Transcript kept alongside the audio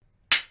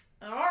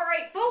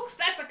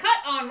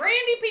on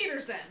Randy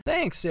Peterson.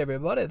 Thanks,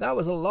 everybody. That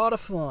was a lot of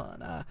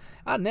fun.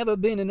 I'd never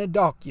been in a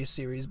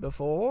docu-series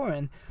before,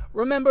 and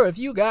remember, if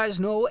you guys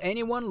know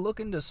anyone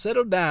looking to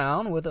settle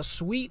down with a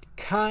sweet,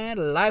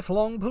 kind,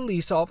 lifelong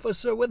police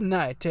officer with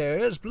night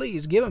terrors,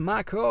 please give him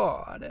my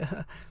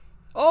card.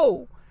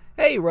 Oh,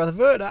 hey,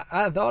 Rutherford,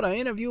 I thought our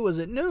interview was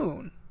at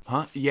noon.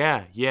 Huh?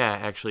 Yeah,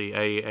 actually,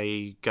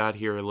 I got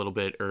here a little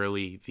bit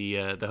early.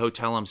 The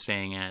hotel I'm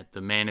staying at,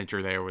 the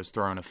manager there was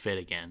throwing a fit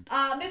again.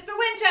 Mr.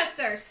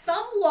 Winchester,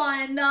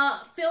 someone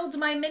filled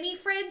my mini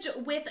fridge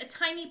with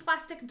tiny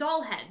plastic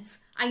doll heads.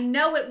 I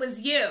know it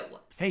was you.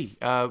 Hey,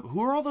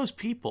 who are all those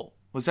people?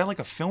 Was that like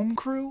a film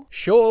crew?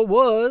 Sure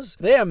was.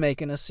 They're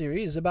making a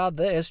series about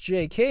the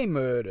SJK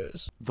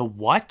murders. The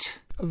what?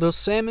 The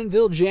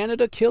Salmonville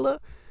janitor killer.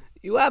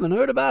 You haven't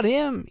heard about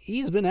him?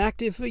 He's been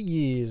active for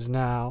years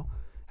now.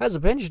 Has a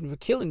penchant for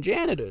killing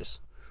janitors.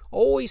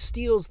 Always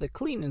steals the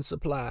cleaning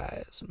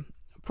supplies.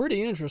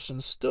 Pretty interesting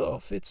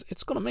stuff.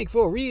 It's gonna make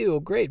for a real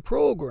great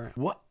program.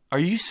 What? Are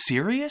you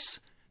serious?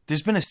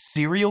 There's been a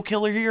serial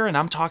killer here and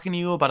I'm talking to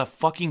you about a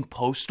fucking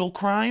postal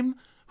crime?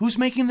 Who's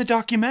making the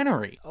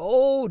documentary?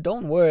 Oh,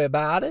 don't worry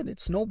about it.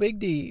 It's no big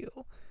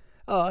deal.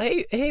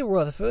 Hey,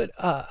 Rutherford,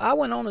 I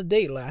went on a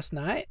date last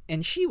night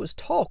and she was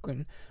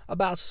talking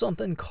about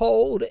something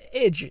called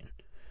edging.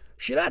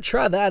 Should I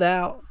try that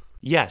out?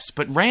 Yes,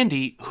 but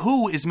Randy,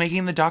 who is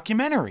making the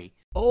documentary?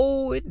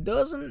 Oh, it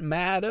doesn't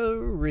matter,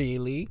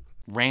 really.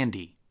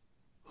 Randy,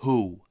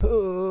 who?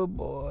 Oh,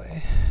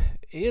 boy.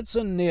 It's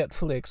a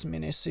Netflix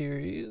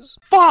miniseries.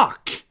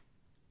 Fuck!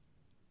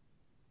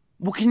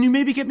 Well, can you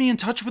maybe get me in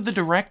touch with the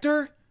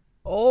director?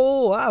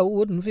 Oh, I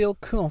wouldn't feel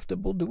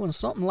comfortable doing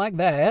something like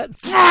that.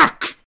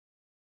 Fuck!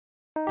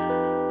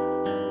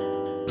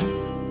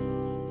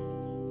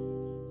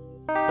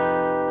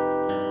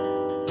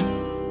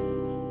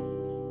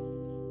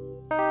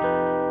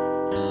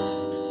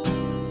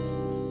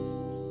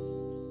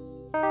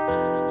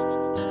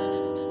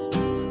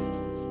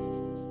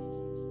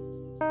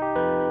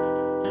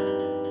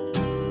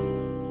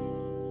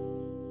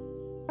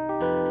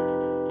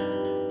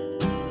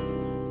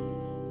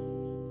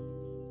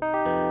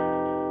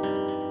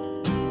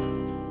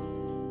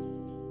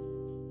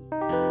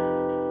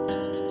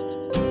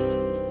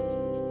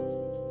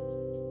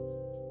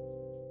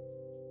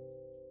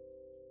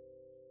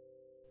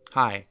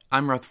 Hi,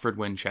 I'm Rutherford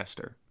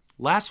Winchester.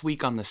 Last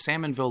week on the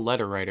Salmonville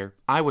letter writer,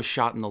 I was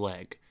shot in the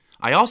leg.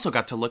 I also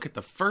got to look at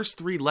the first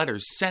 3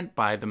 letters sent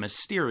by the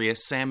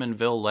mysterious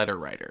Salmonville letter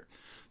writer.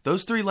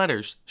 Those 3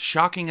 letters,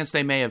 shocking as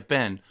they may have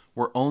been,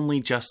 were only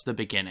just the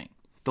beginning.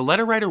 The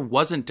letter writer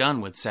wasn't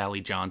done with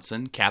Sally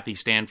Johnson, Kathy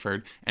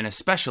Stanford, and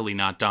especially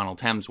not Donald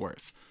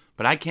Hemsworth.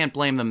 But I can't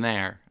blame them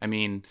there. I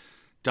mean,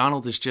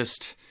 Donald is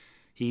just...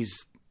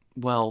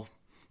 well,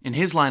 in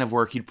his line of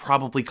work, you'd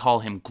probably call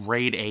him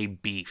grade A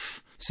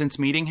beef. Since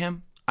meeting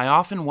him, I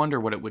often wonder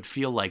what it would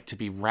feel like to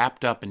be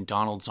wrapped up in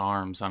Donald's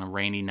arms on a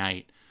rainy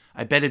night.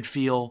 I bet it'd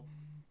feel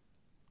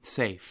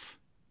safe.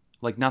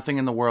 Like nothing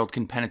in the world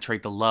can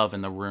penetrate the love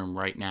in the room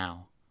right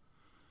now.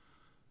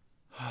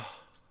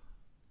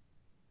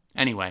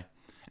 Anyway,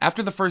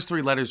 after the first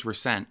 3 letters were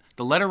sent,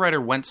 the letter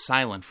writer went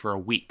silent for a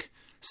week.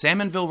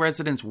 Salmonville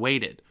residents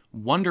waited,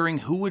 wondering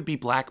who would be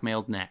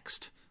blackmailed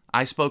next.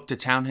 I spoke to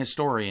town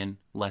historian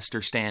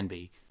Lester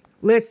Stanby.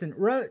 Listen,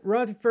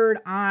 Rutherford,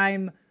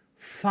 I'm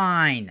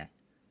fine.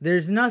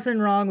 There's nothing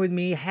wrong with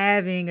me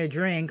having a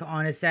drink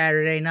on a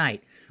Saturday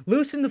night.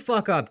 Loosen the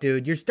fuck up,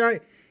 dude. You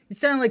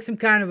sound like some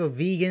kind of a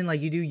vegan,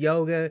 like you do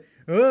yoga.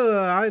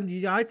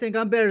 I think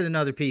I'm better than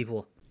other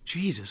people.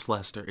 Jesus,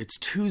 Lester, it's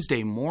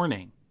Tuesday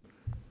morning.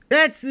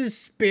 That's the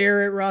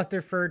spirit,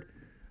 Rutherford.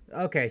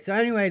 Okay, so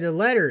anyway, the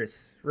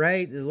letters,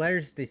 right? The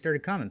letters, they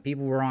started coming.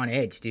 People were on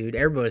edge, dude.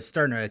 Everybody was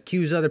starting to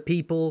accuse other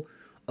people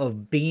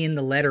of being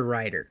the letter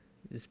writer.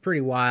 It's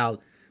pretty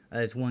wild.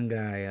 This one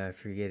guy, I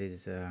forget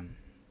his, I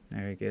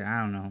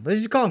don't know. Let's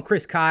just call him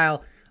Chris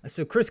Kyle.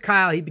 So Chris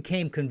Kyle, he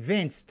became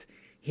convinced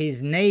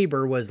his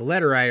neighbor was the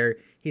letter writer.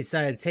 He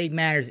decided to take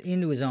matters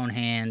into his own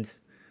hands.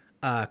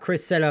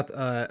 Chris set up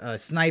a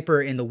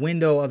sniper in the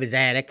window of his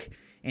attic,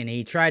 and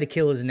he tried to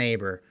kill his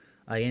neighbor.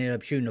 He ended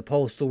up shooting a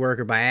postal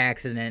worker by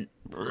accident,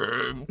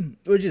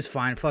 which is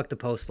fine. Fuck the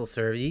postal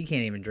service. You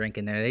can't even drink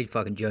in there. They'd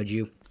fucking judge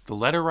you. The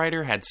letter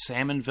writer had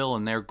Salmonville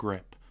in their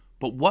grip.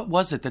 But what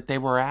was it that they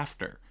were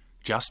after?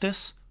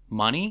 Justice?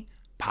 Money?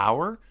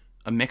 Power?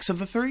 A mix of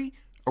the 3?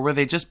 Or were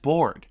they just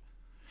bored?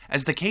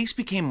 As the case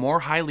became more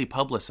highly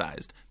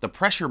publicized, the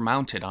pressure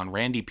mounted on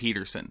Randy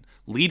Peterson,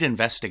 lead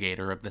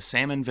investigator of the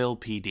Salmonville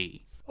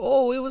PD.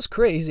 Oh, it was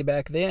crazy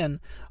back then.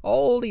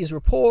 All these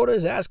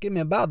reporters asking me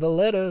about the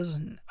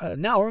letters.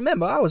 Now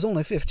remember, I was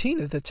only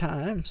 15 at the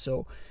time,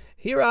 so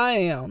here I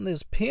am,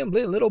 this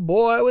pimply little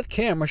boy with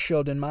camera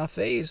shoved in my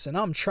face, and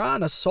I'm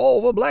trying to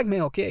solve a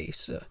blackmail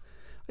case.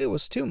 It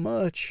was too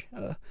much.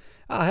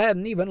 I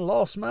hadn't even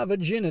lost my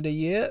virginity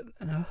yet,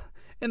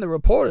 and the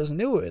reporters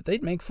knew it.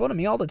 They'd make fun of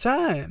me all the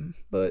time,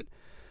 but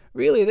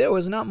really there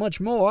was not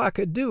much more I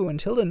could do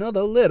until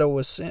another letter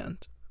was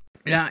sent.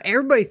 Now,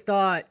 everybody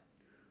thought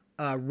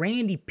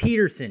Randy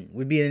Peterson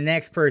would be the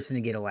next person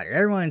to get a letter.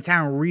 Everyone in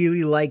town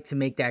really liked to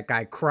make that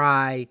guy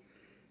cry.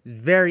 It's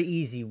very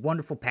easy,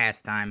 wonderful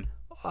pastime.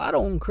 I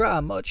don't cry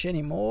much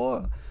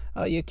anymore.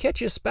 You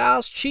catch your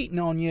spouse cheating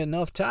on you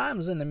enough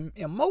times and the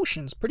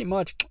emotions pretty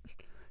much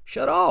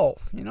shut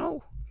off, you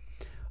know.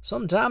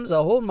 Sometimes I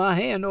hold my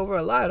hand over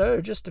a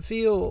lighter just to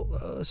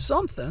feel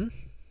something.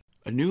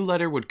 A new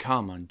letter would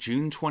come on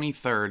June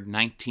 23rd,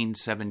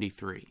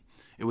 1973.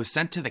 It was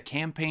sent to the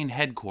campaign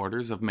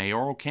headquarters of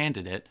mayoral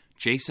candidate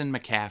Jason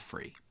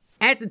McCaffery.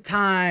 At the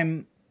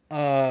time,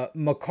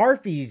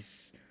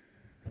 McCarthy's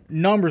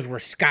numbers were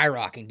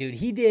skyrocketing, dude.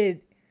 He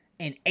did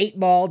an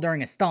 8-ball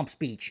during a stump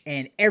speech,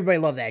 and everybody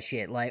loved that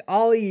shit. Like,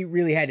 all he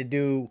really had to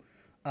do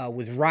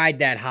was ride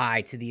that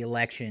high to the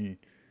election.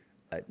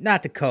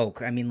 Not the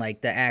coke, I mean,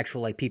 like, the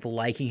actual, like, people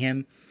liking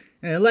him.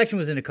 And the election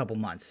was in a couple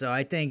months, so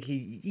I think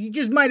he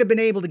just might have been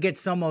able to get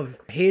some of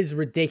his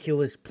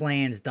ridiculous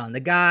plans done. The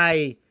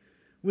guy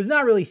was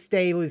not really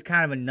stable. He's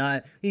kind of a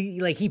nut.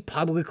 He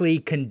publicly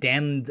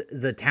condemned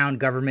the town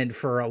government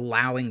for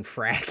allowing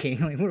fracking.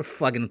 Like, what a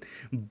fucking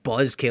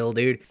buzzkill,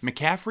 dude.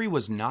 McCaffery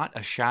was not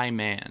a shy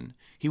man.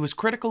 He was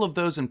critical of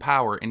those in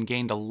power and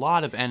gained a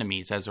lot of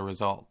enemies as a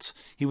result.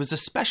 He was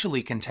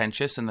especially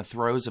contentious in the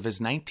throes of his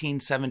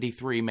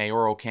 1973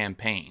 mayoral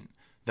campaign.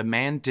 The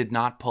man did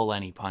not pull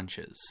any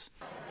punches.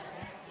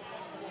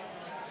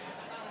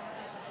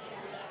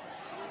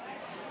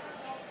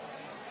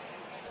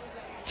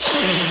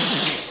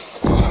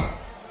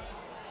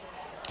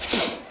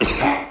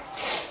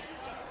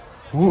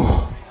 Ooh.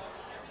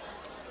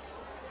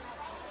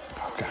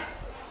 Okay.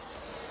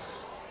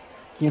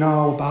 You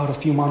know, about a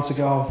few months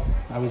ago,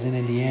 I was in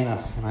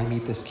Indiana, and I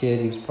meet this kid.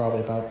 He was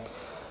probably about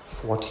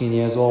 14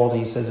 years old, and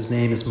he says his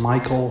name is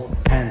Michael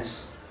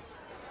Pence.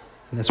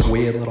 And this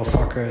weird little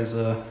fucker is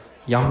a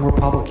young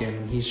Republican,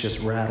 and he's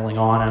just rattling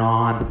on and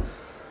on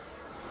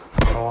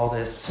about all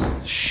this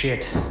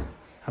shit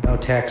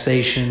about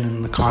taxation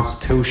and the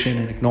Constitution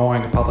and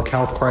ignoring a public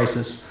health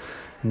crisis.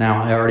 And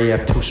now I already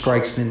have 2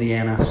 strikes in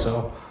Indiana,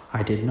 so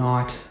I did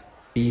not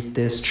beat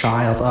this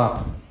child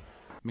up.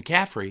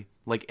 McCaffery,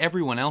 like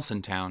everyone else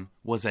in town,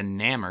 was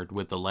enamored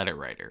with the letter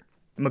writer.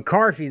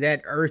 McCarthy,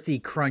 that earthy,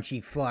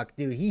 crunchy fuck,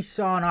 dude, he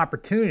saw an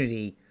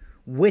opportunity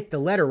with the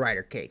letter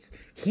writer case.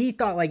 He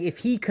thought, like, if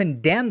he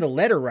condemned the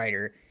letter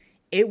writer,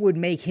 it would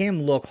make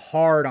him look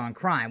hard on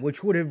crime,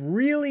 which would have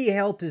really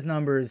helped his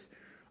numbers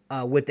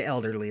with the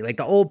elderly. Like,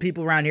 the old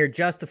people around here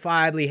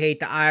justifiably hate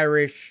the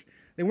Irish.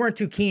 They weren't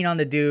too keen on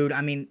the dude.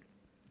 I mean,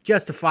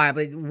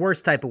 justifiably,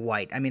 worst type of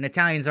white. I mean,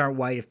 Italians aren't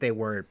white. If they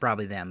were,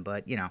 probably them,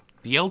 but, you know.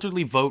 The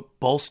elderly vote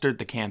bolstered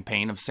the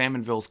campaign of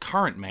Salmonville's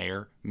current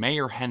mayor,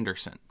 Mayor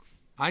Henderson.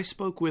 I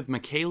spoke with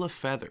Michaela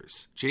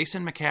Feathers,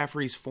 Jason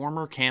McCaffery's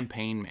former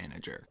campaign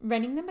manager.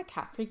 Running the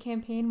McCaffery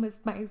campaign was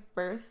my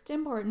first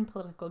important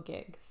political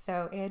gig,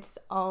 so it's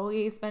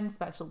always been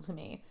special to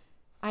me.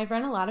 I've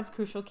run a lot of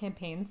crucial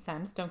campaigns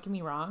since, don't get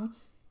me wrong.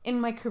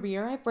 In my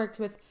career, I've worked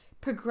with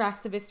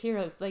progressivist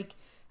heroes like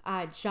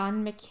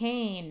John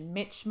McCain,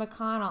 Mitch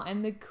McConnell,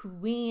 and the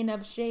Queen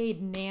of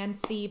Shade,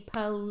 Nancy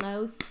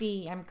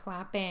Pelosi. I'm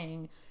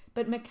clapping.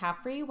 But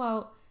McCaffery,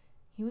 well,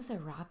 he was a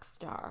rock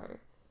star.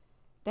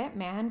 That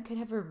man could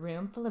have a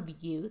room full of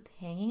youth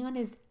hanging on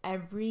his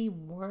every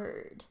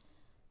word.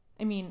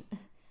 I mean,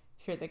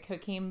 sure, the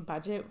cocaine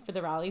budget for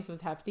the rallies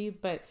was hefty,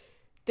 but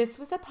this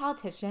was a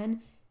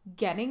politician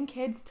getting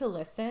kids to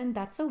listen.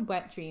 That's a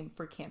wet dream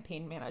for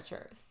campaign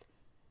managers.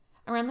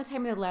 Around the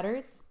time of the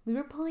letters, we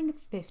were pulling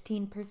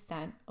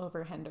 15%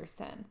 over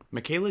Henderson.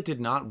 Michaela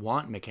did not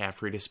want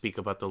McCaffery to speak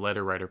about the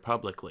letter writer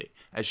publicly,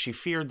 as she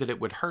feared that it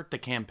would hurt the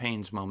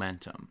campaign's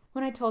momentum.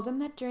 When I told him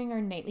that during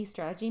our nightly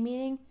strategy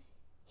meeting,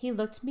 he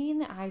looked me in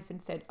the eyes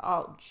and said,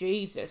 "Oh,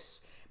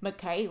 Jesus,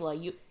 Michaela,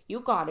 you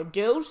gotta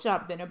do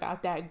something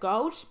about that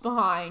ghost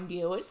behind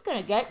you. It's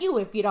gonna get you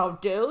if you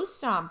don't do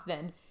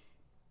something."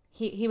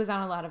 He was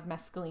on a lot of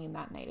mescaline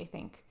that night, I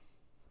think.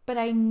 But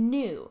I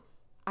knew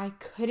I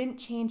couldn't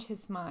change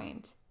his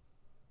mind.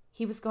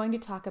 He was going to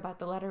talk about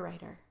the letter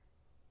writer.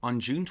 On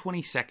June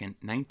 22nd,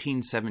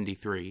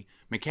 1973,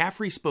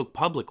 McCaffery spoke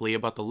publicly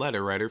about the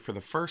letter writer for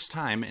the first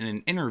time in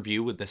an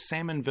interview with the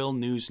Salmonville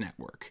News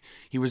Network.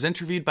 He was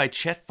interviewed by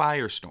Chet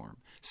Firestorm,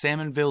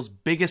 Salmonville's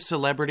biggest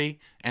celebrity,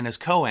 and his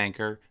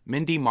co-anchor,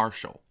 Mindy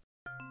Marshall.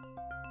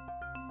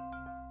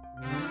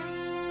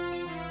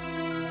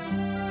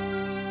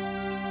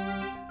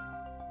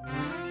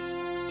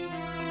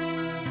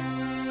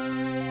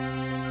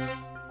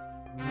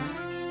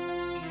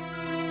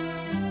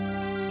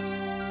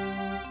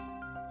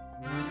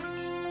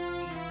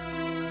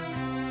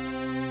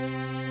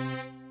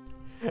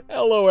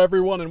 Hello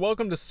everyone and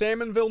welcome to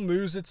Salmonville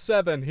News at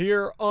 7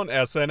 here on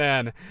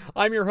SNN.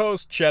 I'm your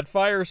host, Chet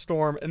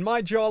Firestorm, and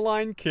my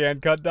jawline can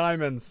cut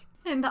diamonds.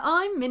 And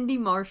I'm Mindy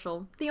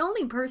Marshall, the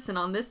only person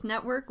on this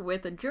network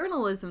with a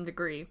journalism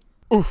degree.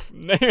 Oof,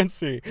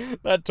 Nancy,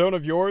 that tone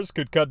of yours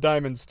could cut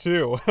diamonds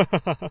too.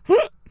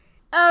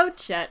 Oh,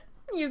 Chet,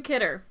 You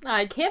kid her.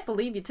 I can't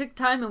believe you took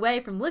time away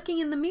from looking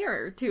in the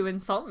mirror to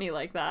insult me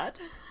like that.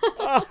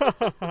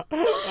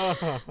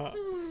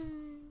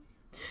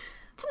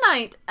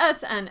 Tonight,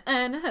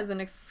 SNN has an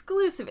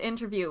exclusive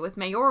interview with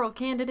mayoral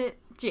candidate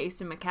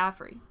Jason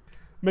McCaffery.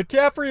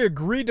 McCaffery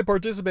agreed to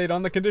participate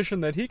on the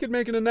condition that he could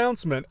make an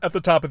announcement at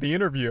the top of the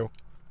interview.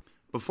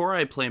 Before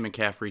I play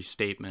McCaffery's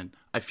statement,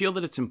 I feel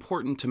that it's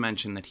important to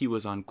mention that he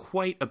was on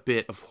quite a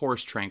bit of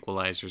horse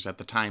tranquilizers at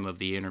the time of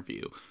the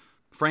interview.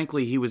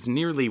 Frankly, he was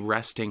nearly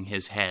resting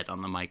his head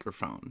on the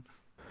microphone.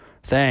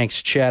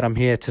 Thanks, Chet. I'm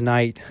here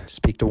tonight to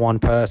speak to one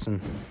person.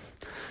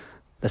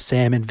 The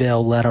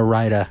Salmonville letter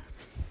writer.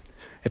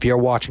 If you're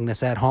watching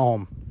this at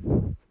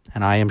home,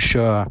 and I am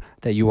sure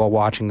that you are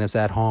watching this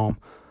at home,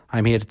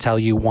 I'm here to tell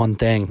you one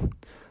thing.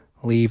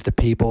 Leave the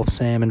people of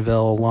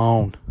Salmonville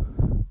alone.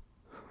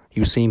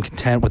 You seem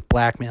content with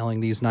blackmailing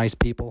these nice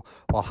people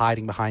while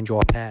hiding behind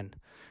your pen.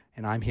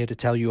 And I'm here to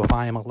tell you, if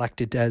I am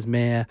elected as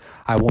mayor,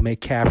 I will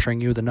make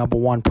capturing you the number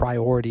one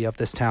priority of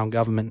this town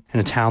government. In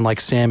a town like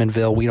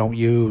Salmonville, we don't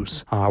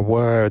use our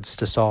words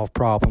to solve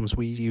problems.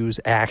 We use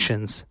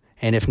actions.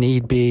 And if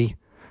need be,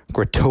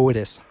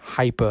 gratuitous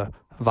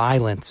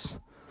hyper-violence.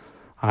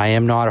 I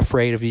am not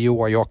afraid of you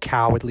or your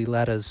cowardly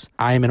letters.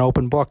 I am an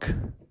open book.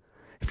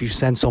 If you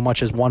send so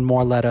much as one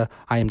more letter,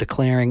 I am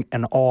declaring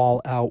an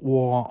all-out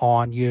war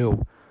on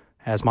you.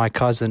 As my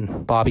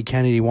cousin, Bobby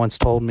Kennedy, once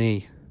told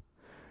me,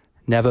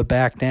 never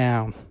back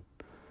down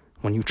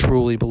when you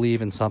truly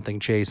believe in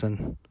something,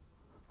 Jason.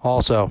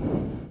 Also,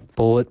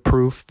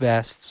 bulletproof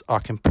vests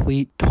are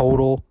complete,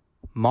 total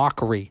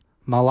mockery,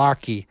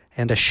 malarkey,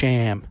 and a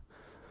sham.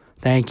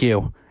 Thank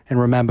you. And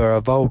remember,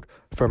 a vote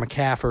for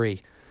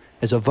McCaffery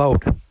is a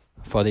vote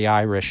for the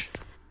Irish.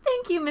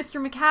 Thank you, Mr.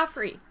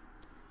 McCaffery.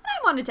 I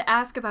wanted to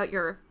ask about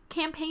your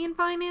campaign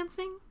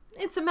financing.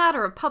 It's a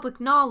matter of public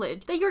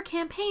knowledge that your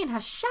campaign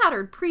has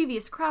shattered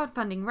previous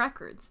crowdfunding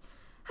records.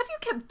 Have you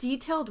kept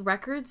detailed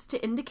records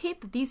to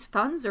indicate that these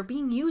funds are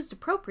being used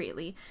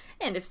appropriately?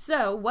 And if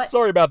so, what—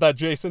 Sorry about that,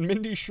 Jason.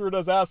 Mindy sure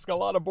does ask a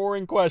lot of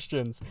boring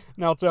questions.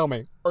 Now tell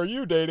me, are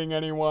you dating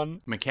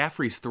anyone?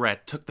 McCaffery's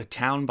threat took the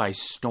town by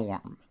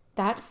storm.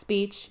 That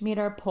speech made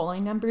our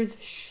polling numbers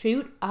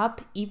shoot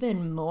up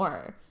even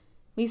more.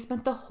 We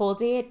spent the whole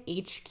day at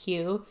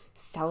HQ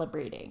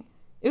celebrating.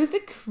 It was a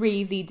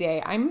crazy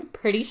day. I'm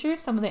pretty sure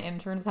some of the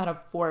interns had a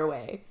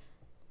 4-way.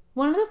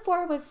 One of the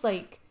 4 was,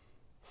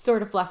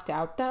 sort of left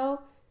out,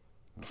 though.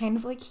 Kind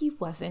of like he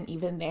wasn't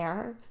even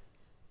there.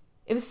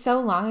 It was so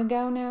long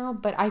ago now,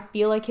 but I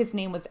feel like his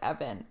name was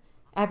Evan.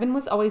 Evan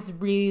was always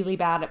really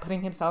bad at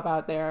putting himself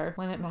out there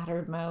when it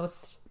mattered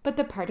most. But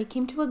the party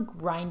came to a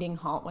grinding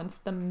halt once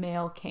the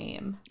mail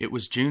came. It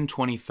was June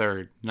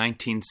 23rd,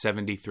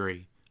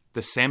 1973.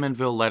 The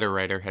Salmonville letter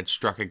writer had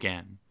struck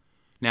again.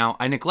 Now,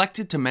 I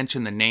neglected to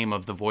mention the name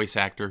of the voice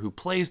actor who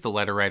plays the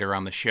letter writer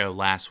on the show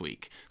last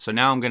week, so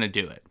now I'm going to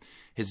do it.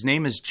 His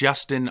name is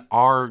Justin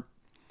Armando.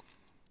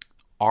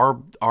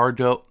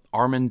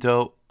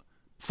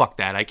 Fuck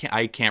that,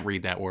 I can't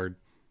read that word.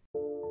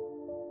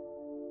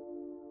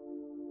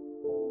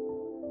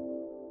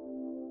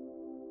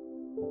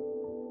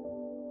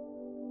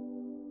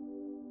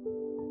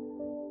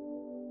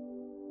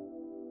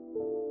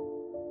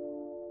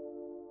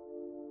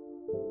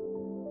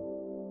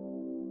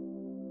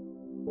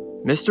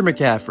 Mr.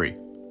 McCaffery,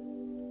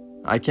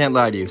 I can't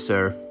lie to you,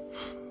 sir.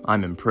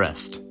 I'm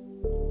impressed.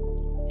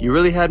 You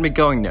really had me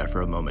going there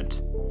for a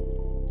moment.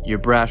 Your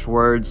brash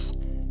words,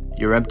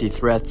 your empty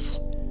threats,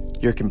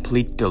 your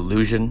complete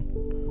delusion.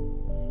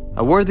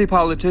 A worthy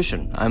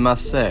politician, I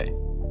must say.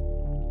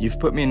 You've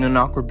put me in an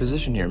awkward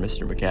position here,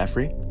 Mr.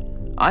 McCaffery.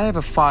 I have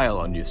a file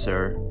on you,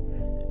 sir,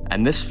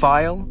 and this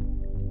file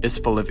is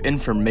full of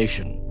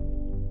information.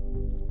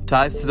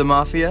 Ties to the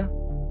mafia?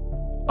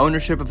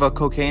 Ownership of a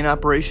cocaine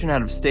operation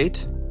out of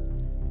state?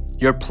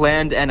 Your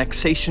planned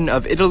annexation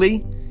of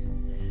Italy?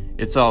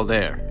 It's all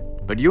there.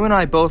 But you and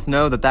I both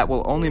know that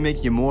will only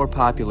make you more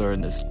popular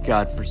in this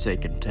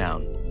godforsaken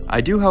town.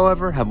 I do,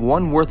 however, have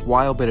one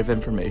worthwhile bit of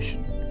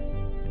information.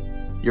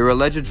 Your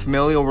alleged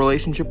familial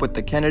relationship with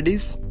the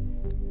Kennedys?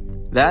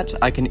 That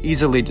I can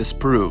easily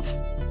disprove.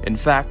 In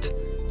fact,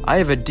 I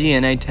have a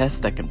DNA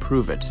test that can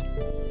prove it.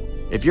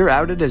 If you're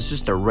outed as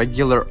just a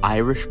regular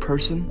Irish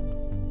person,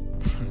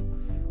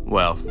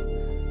 well,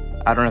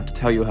 I don't have to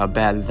tell you how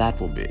bad that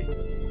will be.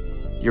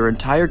 Your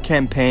entire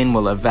campaign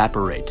will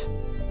evaporate.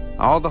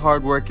 All the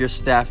hard work your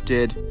staff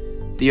did,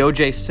 the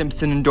O.J.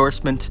 Simpson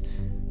endorsement,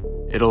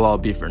 it'll all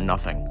be for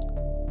nothing.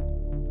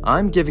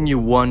 I'm giving you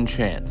one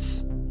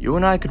chance. You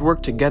and I could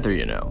work together,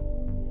 you know.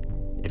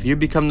 If you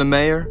become the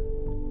mayor,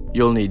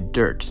 you'll need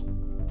dirt.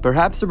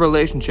 Perhaps a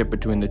relationship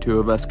between the two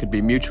of us could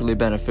be mutually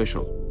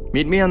beneficial.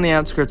 Meet me on the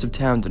outskirts of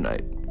town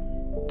tonight.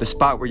 The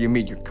spot where you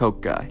meet your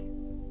coke guy.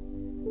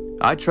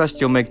 I trust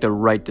you'll make the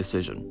right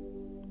decision.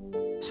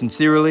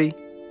 Sincerely,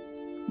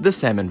 the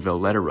Salmonville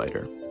letter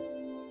writer.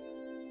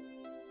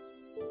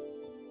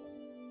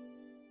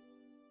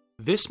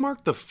 This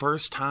marked the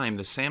first time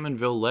the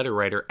Salmonville letter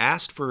writer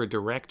asked for a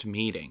direct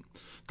meeting.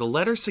 The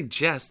letter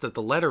suggests that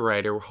the letter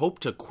writer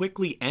hoped to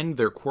quickly end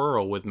their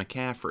quarrel with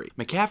McCaffery.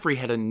 McCaffery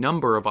had a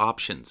number of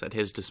options at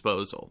his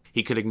disposal.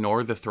 He could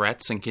ignore the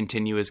threats and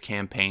continue his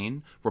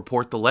campaign,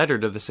 report the letter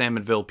to the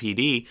Salmonville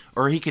PD,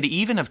 or he could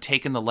even have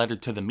taken the letter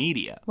to the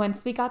media.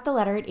 Once we got the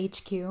letter at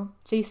HQ,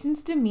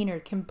 Jason's demeanor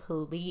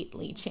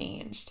completely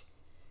changed.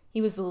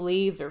 He was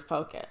laser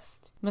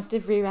focused. Must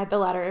have reread the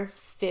letter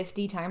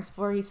 50 times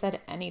before he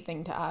said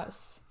anything to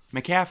us.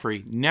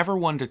 McCaffery, never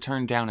one to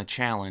turn down a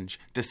challenge,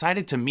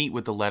 decided to meet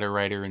with the letter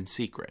writer in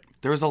secret.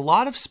 There was a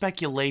lot of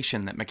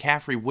speculation that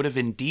McCaffery would have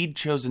indeed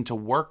chosen to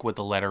work with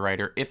the letter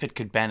writer if it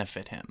could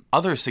benefit him.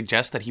 Others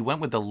suggest that he went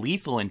with the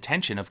lethal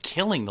intention of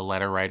killing the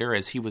letter writer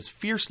as he was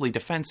fiercely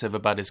defensive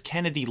about his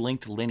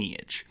Kennedy-linked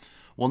lineage.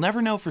 We'll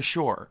never know for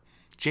sure.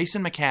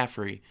 Jason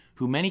McCaffery,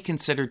 who many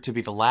considered to be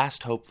the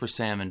last hope for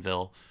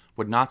Salmonville,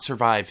 would not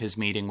survive his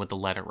meeting with the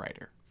letter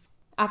writer.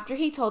 After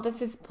he told us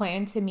his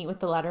plan to meet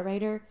with the letter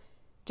writer,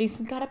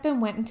 Jason got up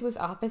and went into his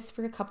office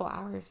for a couple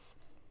hours.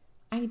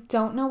 I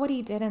don't know what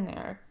he did in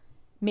there.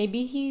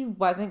 Maybe he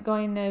wasn't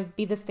going to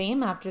be the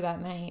same after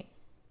that night.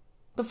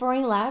 Before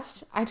he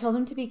left, I told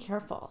him to be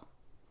careful,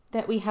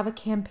 that we have a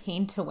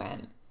campaign to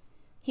win.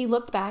 He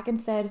looked back and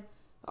said,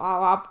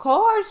 "Oh, of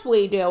course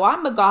we do.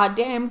 I'm a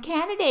goddamn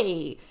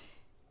candidate."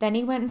 Then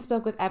he went and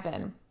spoke with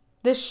Evan,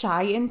 the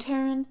shy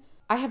intern.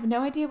 I have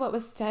no idea what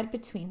was said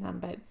between them,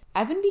 but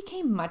Evan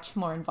became much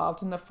more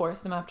involved in the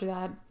foursome after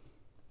that.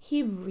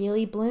 He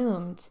really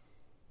bloomed.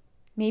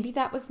 Maybe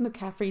that was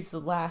McCaffery's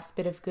last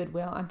bit of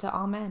goodwill unto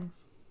all men.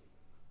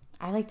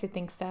 I like to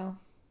think so.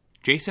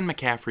 Jason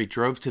McCaffery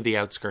drove to the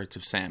outskirts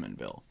of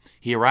Salmonville.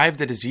 He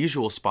arrived at his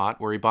usual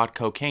spot where he bought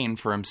cocaine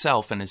for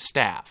himself and his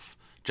staff,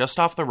 just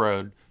off the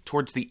road,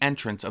 towards the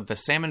entrance of the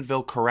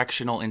Salmonville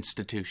Correctional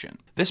Institution.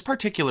 This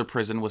particular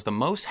prison was the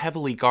most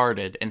heavily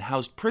guarded and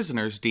housed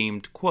prisoners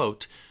deemed,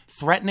 quote,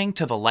 threatening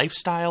to the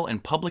lifestyle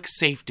and public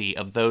safety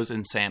of those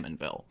in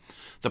Salmonville.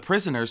 The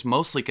prisoners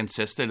mostly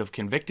consisted of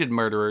convicted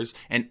murderers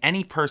and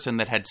any person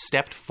that had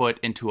stepped foot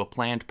into a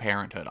Planned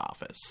Parenthood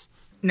office.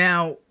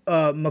 Now,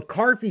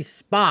 McCarthy's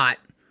spot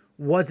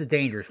was a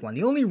dangerous one.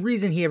 The only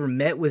reason he ever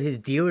met with his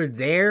dealer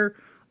there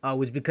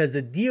was because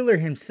the dealer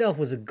himself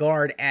was a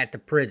guard at the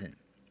prison.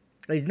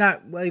 He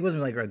wasn't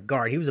like a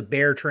guard. He was a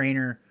bear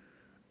trainer.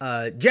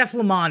 Jeff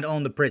Lamond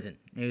owned the prison.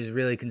 He was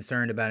really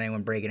concerned about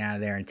anyone breaking out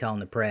of there and telling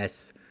the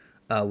press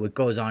what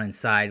goes on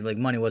inside. Like,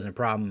 money wasn't a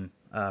problem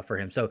for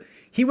him. So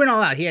he went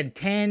all out. He had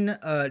 10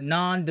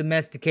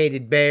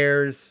 non-domesticated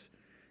bears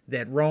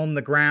that roam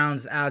the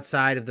grounds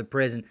outside of the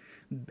prison.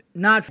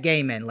 Not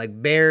gay men,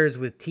 like bears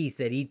with teeth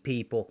that eat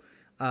people.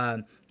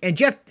 And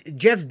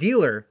Jeff's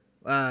dealer,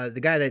 the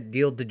guy that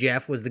dealed to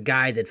Jeff, was the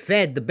guy that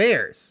fed the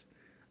bears.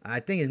 I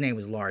think his name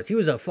was Lars. He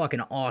was a fucking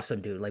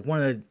awesome dude, like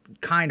one of the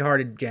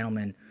kind-hearted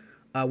gentlemen.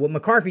 What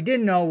McCarthy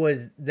didn't know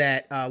was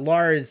that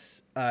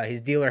Lars,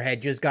 his dealer,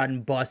 had just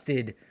gotten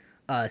busted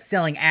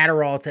selling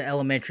Adderall to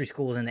elementary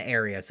schools in the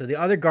area. So the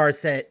other guards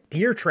set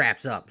deer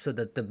traps up so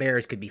that the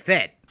bears could be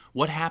fed.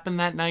 What happened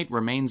that night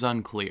remains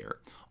unclear.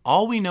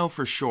 All we know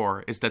for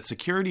sure is that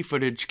security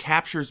footage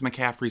captures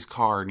McCaffery's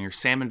car near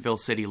Salmonville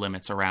city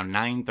limits around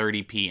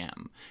 9:30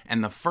 p.m.,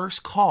 and the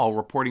first call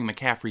reporting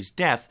McCaffery's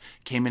death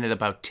came in at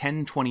about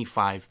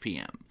 10:25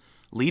 p.m.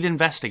 Lead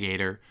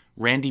investigator,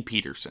 Randy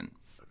Peterson.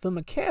 The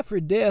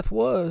McCaffery death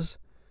was,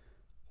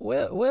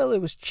 well,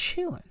 it was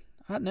chilling.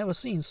 I'd never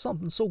seen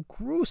something so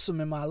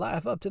gruesome in my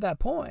life up to that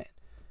point.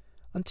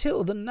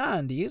 Until the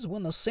 90s,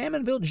 when the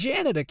Salmonville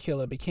janitor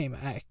killer became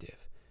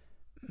active.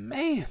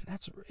 Man,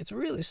 it's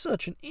really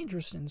such an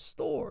interesting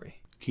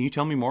story. Can you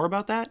tell me more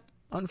about that?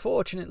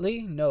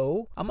 Unfortunately,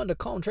 no. I'm under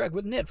contract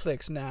with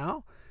Netflix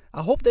now.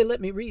 I hope they let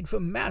me read for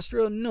Master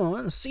of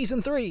None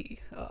Season 3.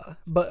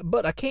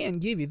 But I can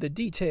give you the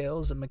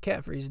details of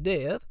McCaffery's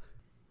death.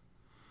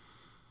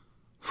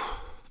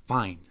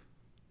 Fine.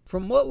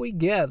 From what we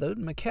gathered,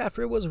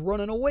 McCaffery was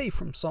running away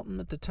from something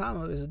at the time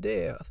of his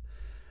death.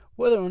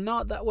 Whether or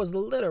not that was the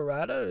letter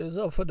writer is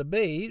up for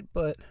debate,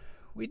 but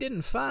we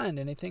didn't find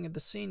anything at the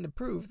scene to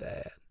prove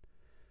that.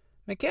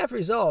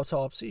 McCaffery's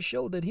autopsy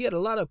showed that he had a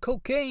lot of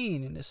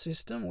cocaine in his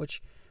system, which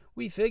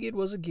we figured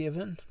was a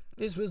given.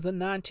 This was the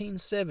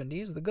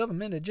 1970s. The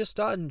government had just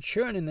started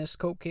churning this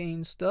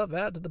cocaine stuff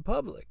out to the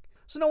public,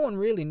 so no one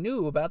really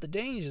knew about the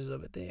dangers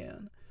of it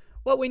then.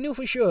 What we knew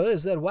for sure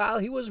is that while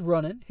he was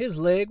running, his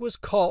leg was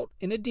caught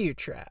in a deer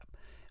trap.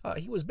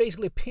 He was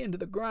basically pinned to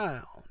the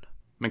ground.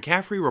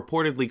 McCaffery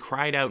reportedly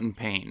cried out in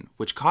pain,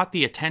 which caught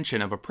the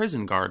attention of a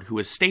prison guard who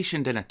was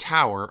stationed in a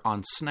tower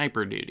on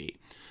sniper duty.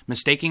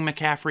 Mistaking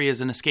McCaffery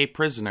as an escaped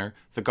prisoner,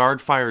 the guard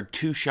fired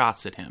 2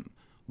 shots at him.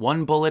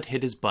 One bullet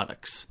hit his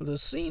buttocks. The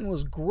scene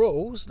was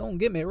gross, don't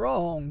get me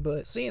wrong,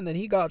 but seeing that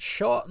he got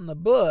shot in the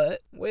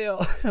butt,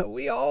 well,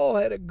 we all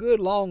had a good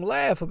long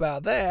laugh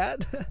about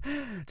that.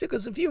 Took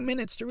us a few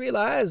minutes to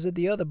realize that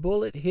the other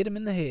bullet hit him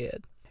in the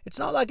head. It's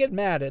not like it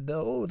mattered,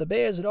 though. The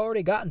bears had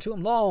already gotten to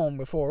him long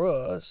before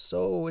us,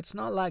 so it's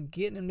not like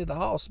getting him to the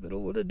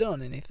hospital would have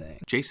done anything.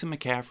 Jason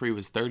McCaffery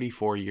was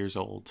 34 years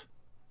old.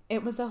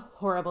 It was a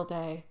horrible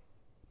day,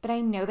 but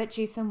I know that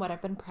Jason would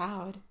have been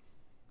proud.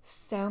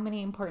 So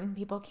many important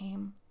people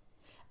came.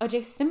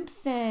 O.J.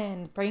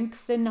 Simpson, Frank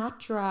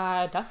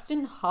Sinatra,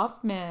 Dustin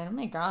Hoffman, oh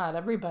my god,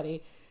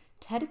 everybody.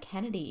 Ted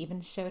Kennedy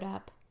even showed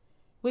up,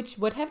 which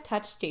would have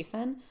touched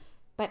Jason,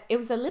 but it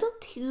was a little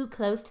too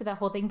close to that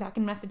whole thing back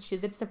in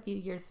Massachusetts a few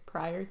years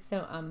prior,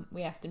 so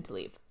we asked him to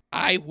leave.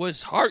 I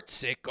was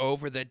heartsick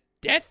over the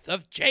death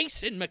of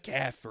Jason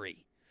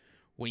McCaffery.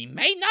 We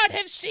may not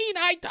have seen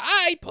eye to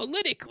eye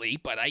politically,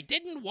 but I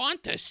didn't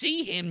want to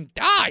see him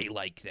die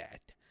like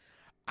that.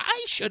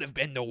 I should have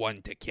been the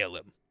one to kill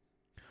him.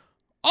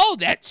 All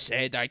that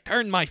said, I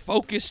turned my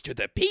focus to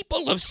the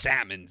people of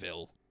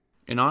Salmonville.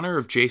 In honor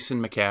of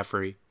Jason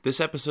McCaffery,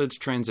 this episode's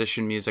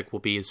transition music will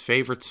be his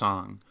favorite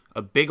song,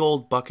 A Big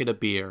Old Bucket of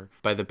Beer,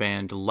 by the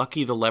band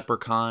Lucky the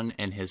Leprechaun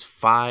and his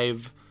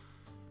 5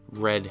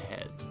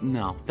 Redheads.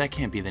 No, that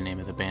can't be the name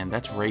of the band.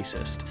 That's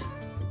racist.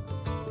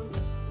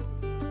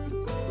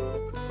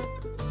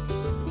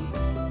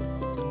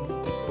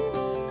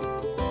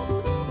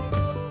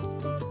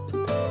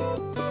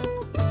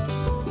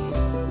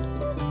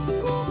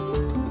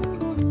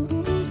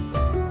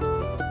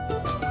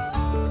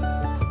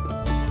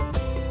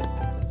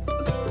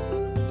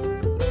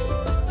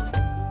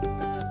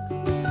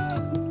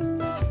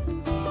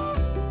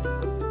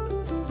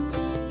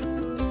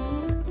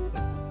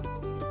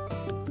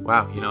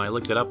 Wow, I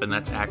looked it up and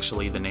that's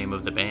actually the name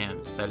of the band.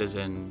 That's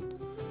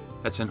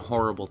in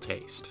horrible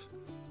taste.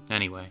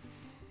 Anyway,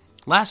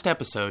 last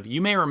episode, you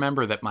may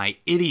remember that my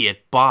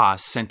idiot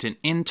boss sent an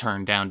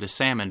intern down to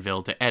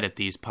Salmonville to edit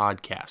these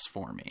podcasts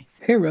for me.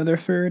 Hey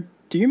Rutherford,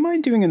 do you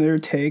mind doing another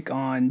take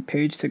on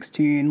page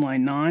 16,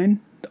 line 9?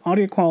 The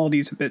audio quality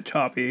is a bit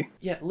choppy.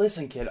 Yeah,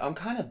 listen kid, I'm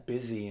kind of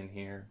busy in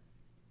here.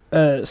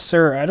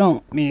 Sir, I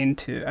don't mean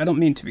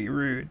to be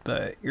rude,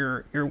 but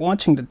you're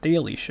watching The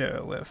Daily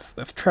Show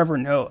with Trevor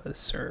Noah,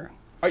 sir.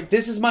 Alright,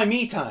 this is my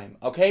me time,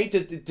 okay?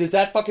 Does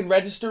that fucking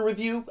register with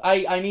you?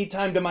 I need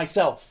time to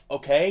myself,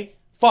 okay?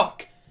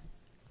 Fuck!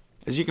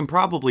 As you can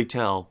probably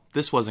tell,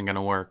 this wasn't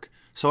gonna work.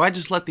 So I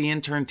just let the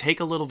intern take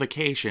a little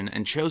vacation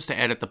and chose to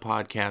edit the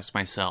podcast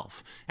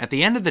myself. At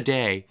the end of the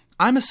day,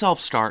 I'm a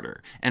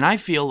self-starter, and I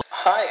feel...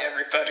 Hi, everybody.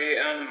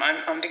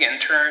 I'm the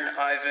intern,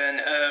 Ivan.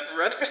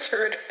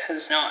 Rutherford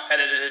has not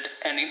edited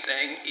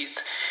anything. He's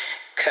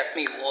kept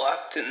me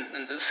locked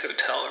in this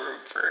hotel room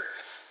for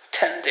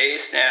 10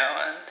 days now,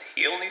 and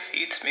he only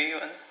feeds me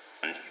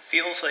when he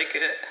feels like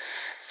it.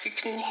 If you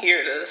can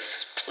hear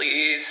this,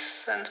 please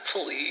send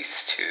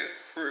police to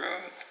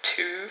room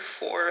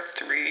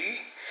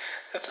 243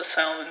 of the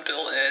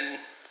Salmonville Inn.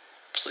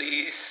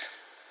 Please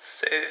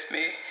save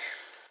me.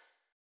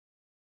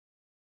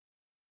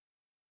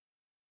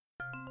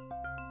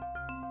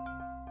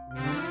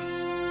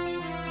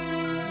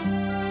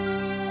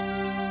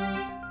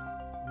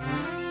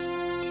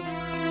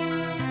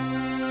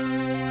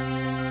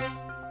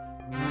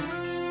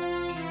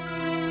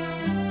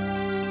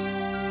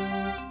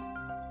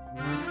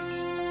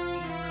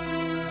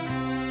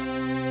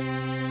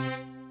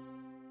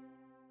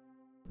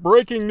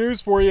 Breaking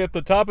news for you at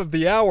the top of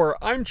the hour.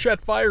 I'm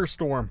Chet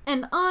Firestorm.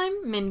 And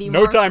I'm Mindy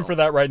No Marshall. time for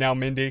that right now,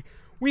 Mindy.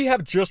 We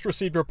have just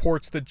received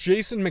reports that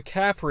Jason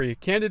McCaffery,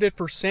 candidate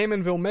for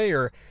Salmonville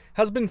mayor,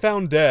 has been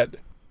found dead.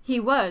 He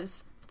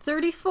was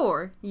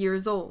 34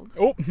 years old.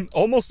 Oh,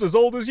 almost as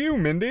old as you,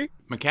 Mindy.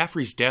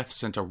 McCaffery's death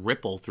sent a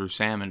ripple through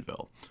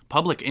Salmonville.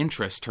 Public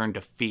interest turned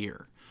to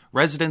fear.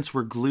 Residents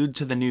were glued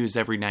to the news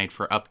every night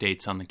for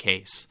updates on the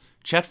case.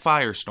 Chet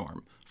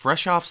Firestorm,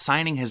 fresh off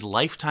signing his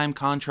lifetime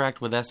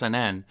contract with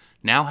SNN,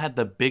 now had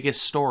the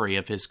biggest story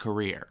of his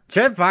career.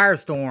 Chet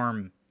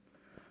Firestorm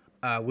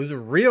was a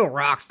real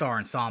rock star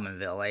in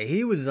Salmonville. Like,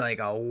 he was like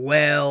a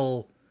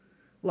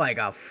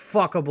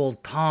fuckable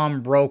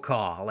Tom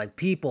Brokaw. Like,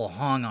 people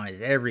hung on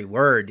his every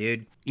word,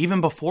 dude. Even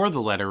before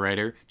the letter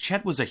writer,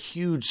 Chet was a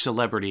huge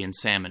celebrity in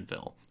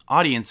Salmonville.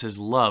 Audiences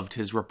loved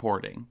his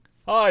reporting.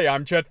 Hi,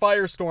 I'm Chet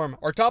Firestorm.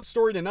 Our top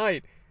story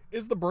tonight: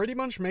 is the Brady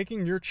Bunch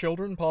making your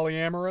children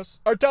polyamorous?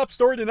 Our top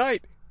story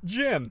tonight: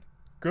 gin.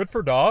 Good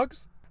for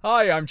dogs?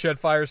 Hi, I'm Chet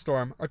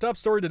Firestorm. Our top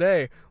story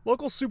today: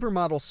 local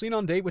supermodel seen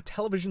on date with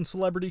television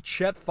celebrity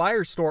Chet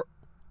Firestorm.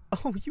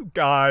 Oh, you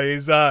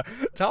guys.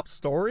 Top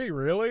story?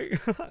 Really?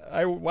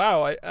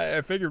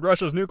 I figured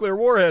Russia's nuclear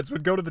warheads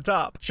would go to the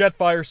top. Chet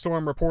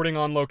Firestorm reporting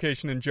on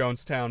location in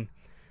Jonestown.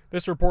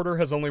 This reporter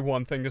has only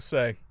one thing to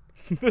say.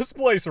 This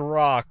place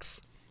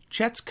rocks.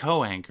 Chet's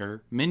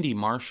co-anchor, Mindy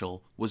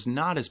Marshall, was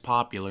not as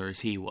popular as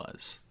he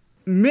was.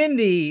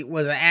 Mindy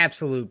was an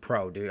absolute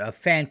pro, dude. A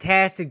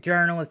fantastic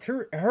journalist.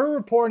 Her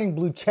reporting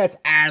blew Chet's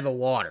out of the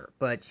water,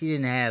 but she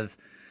didn't have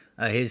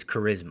his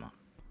charisma.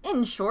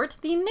 In short,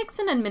 the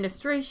Nixon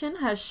administration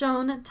has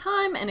shown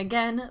time and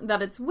again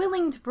that it's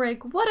willing to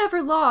break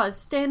whatever laws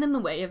stand in the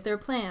way of their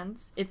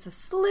plans. It's a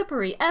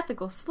slippery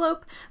ethical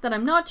slope that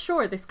I'm not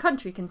sure this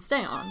country can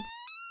stay on.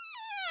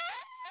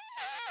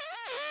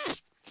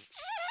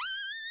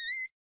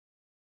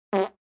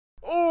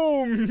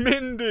 Oh,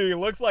 Mindy,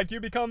 looks like you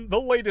become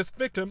the latest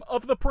victim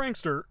of the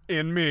prankster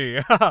in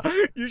me.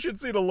 You should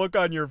see the look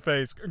on your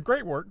face.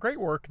 Great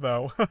work,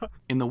 though.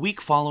 In the week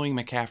following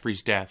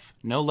McCaffery's death,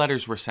 no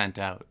letters were sent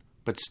out,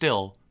 but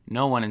still,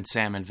 no one in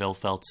Salmonville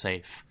felt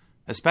safe,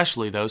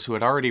 especially those who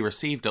had already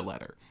received a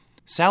letter.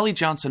 Sally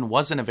Johnson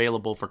wasn't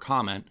available for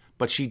comment,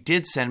 but she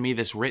did send me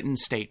this written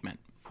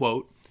statement.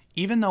 Quote,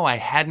 "Even though I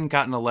hadn't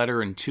gotten a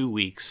letter in 2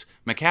 weeks,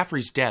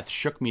 McCaffery's death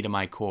shook me to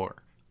my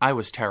core. I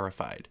was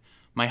terrified.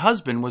 My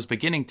husband was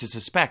beginning to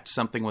suspect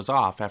something was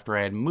off after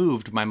I had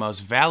moved my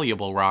most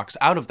valuable rocks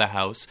out of the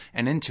house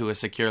and into a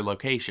secure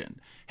location.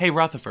 Hey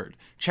Rutherford,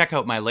 check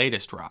out my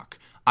latest rock.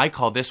 I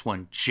call this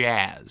one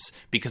Jazz,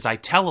 because I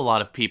tell a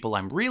lot of people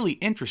I'm really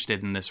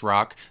interested in this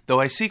rock, though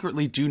I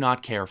secretly do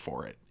not care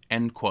for it."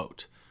 End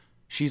quote.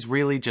 She's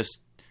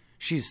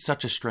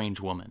such a strange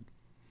woman.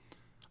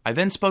 I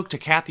then spoke to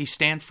Kathy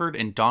Stanford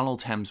and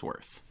Donald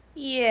Hemsworth.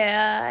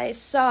 Yeah, I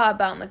saw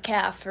about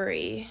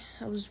McCaffery.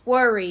 I was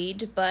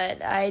worried, but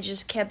I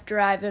just kept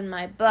driving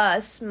my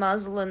bus,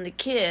 muzzling the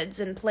kids,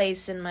 and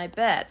placing my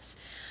bets.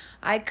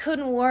 I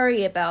couldn't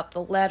worry about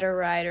the letter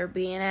writer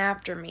being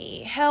after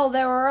me. Hell,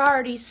 there were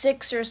already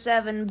 6 or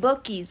 7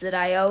 bookies that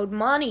I owed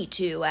money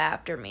to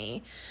after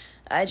me.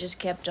 I just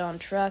kept on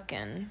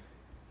trucking.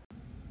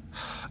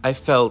 I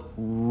felt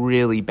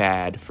really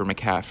bad for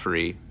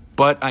McCaffery,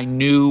 but I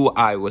knew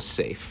I was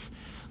safe.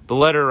 The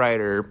letter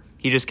writer,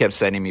 he just kept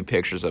sending me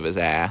pictures of his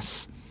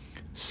ass.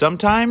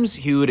 Sometimes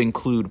he would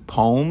include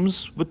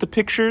poems with the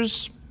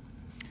pictures.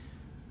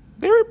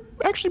 They were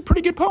actually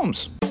pretty good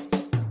poems.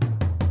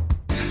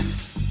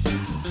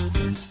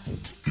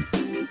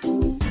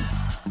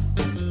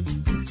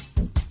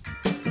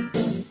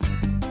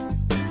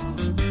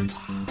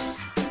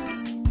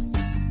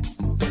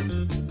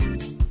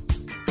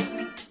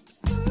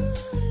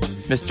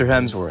 Mr.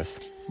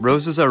 Hemsworth,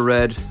 roses are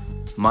red,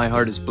 my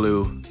heart is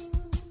blue.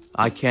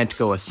 I can't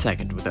go a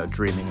second without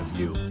dreaming of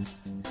you.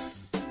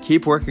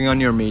 Keep working on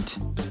your meat.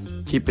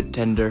 Keep it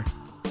tender.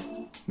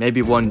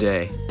 Maybe one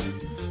day,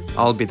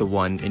 I'll be the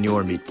one in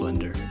your meat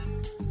blender.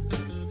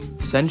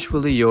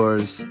 Sensually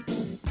yours,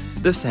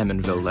 the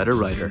Salmonville letter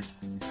writer.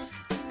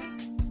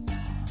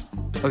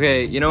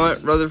 Okay, you know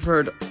what,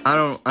 Rutherford? I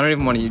don't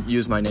even want to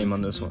use my name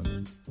on this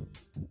one.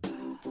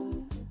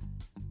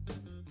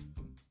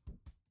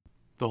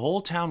 The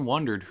whole town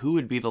wondered who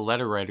would be the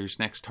letter writer's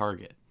next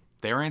target.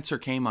 Their answer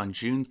came on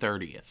June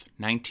 30th,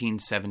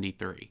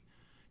 1973.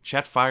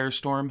 Chet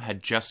Firestorm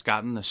had just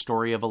gotten the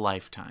story of a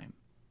lifetime.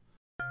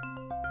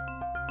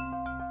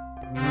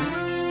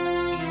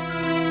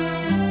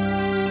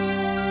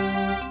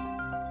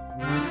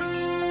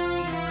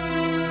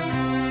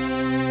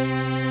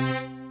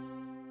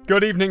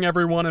 Good evening,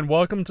 everyone, and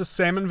welcome to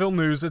Salmonville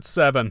News at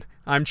 7.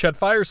 I'm Chet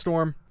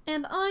Firestorm.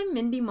 And I'm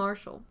Mindy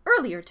Marshall.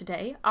 Earlier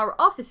today, our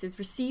offices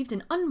received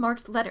an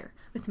unmarked letter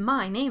with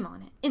my name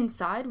on it.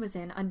 Inside was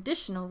an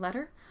additional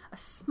letter, a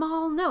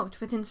small note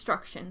with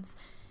instructions,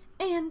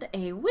 and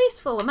a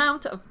wasteful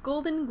amount of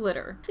golden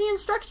glitter. The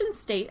instructions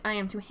state I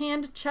am to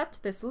hand Chet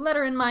this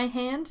letter in my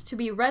hand to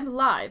be read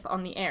live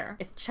on the air.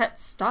 If Chet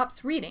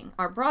stops reading,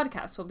 our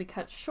broadcast will be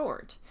cut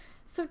short.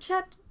 So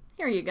Chet,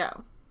 here you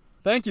go.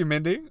 Thank you,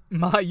 Mindy.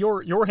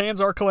 Your hands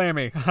are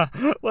clammy.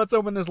 Let's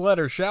open this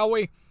letter, shall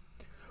we?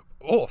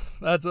 Oof,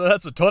 that's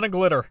a ton of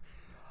glitter.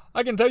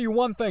 I can tell you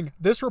one thing,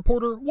 this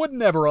reporter would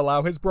never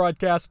allow his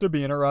broadcast to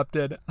be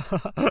interrupted.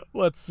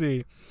 Let's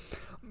see.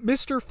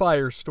 Mr.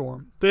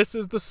 Firestorm, this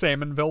is the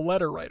Salmonville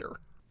letter writer.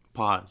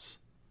 Pause.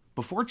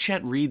 Before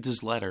Chet reads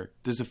his letter,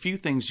 there's a few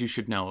things you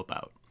should know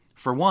about.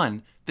 For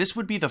one, this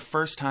would be the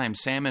first time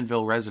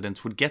Salmonville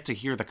residents would get to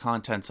hear the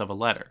contents of a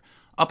letter.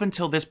 Up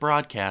until this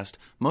broadcast,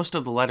 most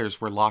of the letters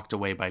were locked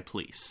away by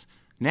police.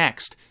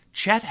 Next,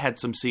 Chet had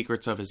some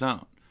secrets of his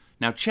own.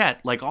 Now, Chet,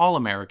 like all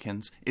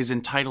Americans, is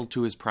entitled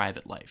to his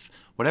private life.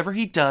 Whatever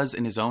he does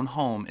in his own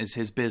home is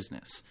his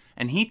business,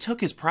 and he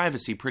took his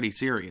privacy pretty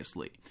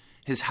seriously.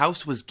 His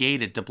house was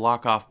gated to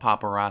block off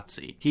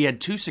paparazzi. He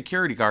had 2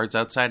 security guards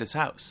outside his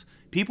house.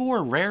 People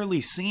were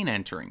rarely seen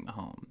entering the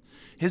home.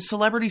 His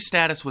celebrity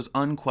status was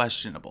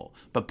unquestionable,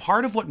 but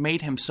part of what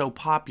made him so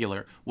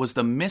popular was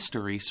the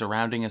mystery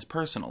surrounding his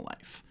personal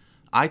life.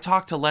 I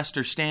talked to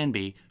Lester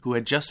Stanby, who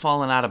had just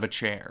fallen out of a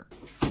chair.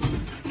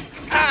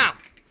 Ah!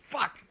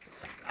 Fuck!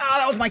 Oh,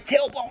 that was my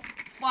tailbone!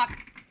 Fuck!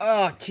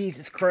 Oh,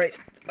 Jesus Christ.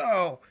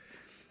 Oh.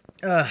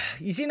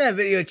 You seen that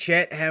video of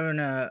Chet having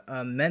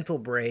a mental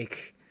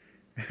break?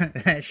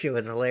 That shit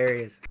was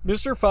hilarious.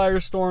 Mr.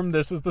 Firestorm,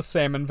 this is the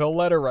Salmonville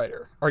letter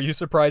writer. Are you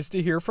surprised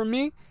to hear from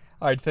me?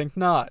 I'd think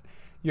not.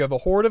 You have a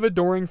horde of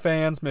adoring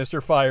fans, Mr.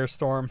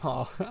 Firestorm.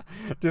 Oh,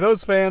 do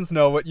those fans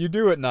know what you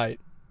do at night?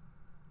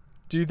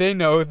 Do they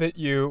know that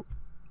you...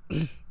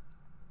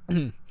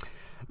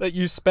 that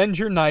you spend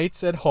your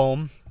nights at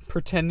home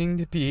pretending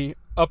to be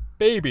a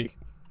baby?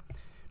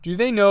 Do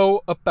they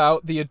know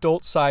about the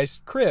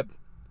adult-sized crib?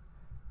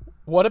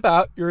 What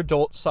about your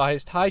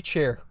adult-sized high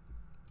chair?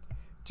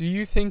 Do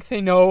you think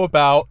they know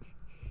about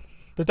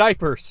the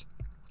diapers?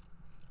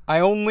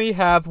 I only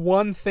have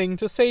one thing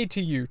to say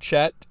to you,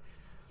 Chet.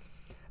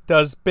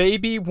 Does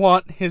baby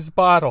want his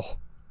bottle?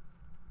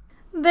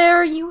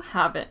 There you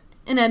have it.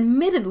 An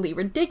admittedly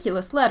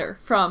ridiculous letter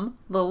from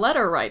the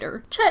letter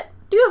writer. Chet,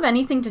 do you have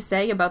anything to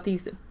say about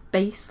these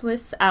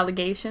baseless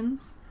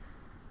allegations?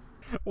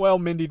 Well,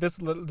 Mindy, this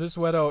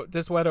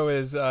wedo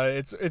is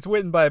it's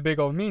written by a big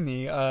old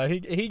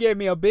meanie. He gave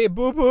me a big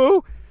boo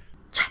boo.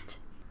 Chet,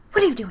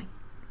 what are you doing?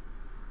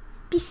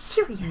 Be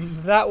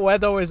serious. That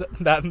wedo is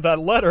that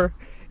letter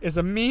is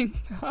a mean.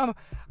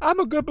 I'm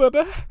a good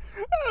baby.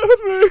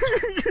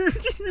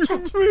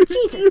 Chet,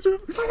 Jesus,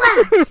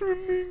 relax.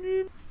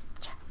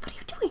 Chet, what are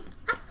you doing?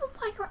 I don't know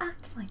why you're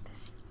acting like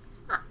this.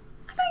 I'm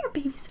not your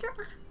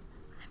babysitter.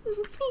 I'm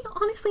really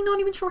honestly not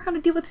even sure how to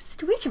deal with the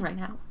situation right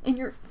now, and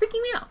you're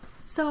freaking me out.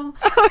 So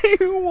I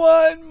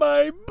want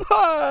my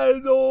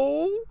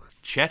bottle.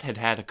 Chet had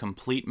had a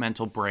complete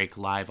mental break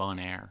live on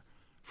air.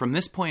 From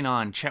this point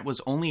on, Chet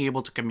was only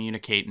able to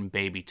communicate in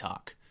baby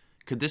talk.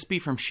 Could this be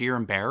from sheer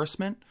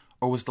embarrassment,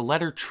 or was the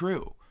letter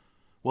true?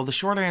 Well, the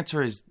short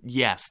answer is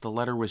yes, the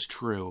letter was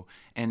true.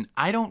 And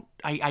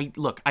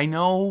look, I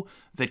know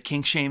that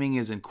kink shaming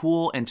isn't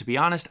cool, and to be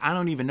honest, I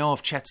don't even know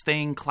if Chet's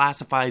thing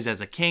classifies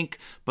as a kink,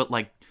 but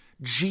like,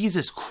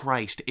 Jesus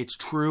Christ, it's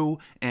true,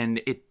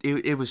 and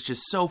it was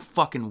just so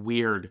fucking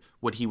weird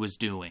what he was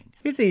doing.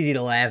 It's easy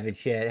to laugh at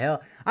shit.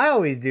 Hell, I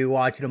always do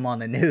watching him on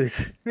the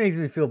news. It makes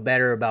me feel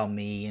better about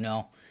me, you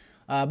know.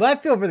 But I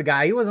feel for the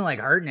guy. He wasn't like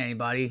hurting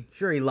anybody.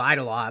 Sure, he lied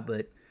a lot,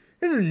 but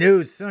this is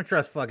news. Don't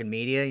trust fucking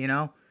media, you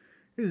know.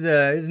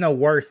 He's no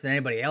worse than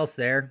anybody else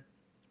there.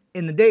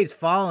 In the days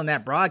following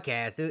that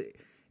broadcast, it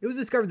was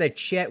discovered that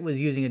Chet was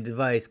using a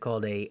device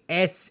called a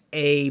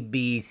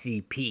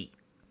SABCP.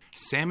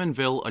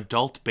 Salmonville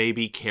Adult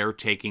Baby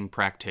Caretaking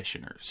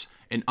Practitioners,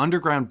 an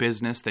underground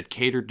business that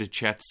catered to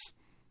Chet's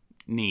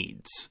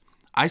needs.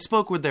 I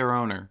spoke with their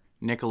owner,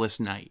 Nicholas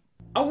Knight.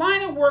 A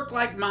line of work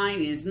like mine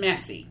is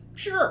messy,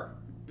 sure,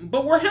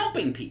 but we're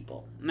helping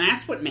people, and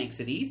that's what makes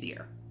it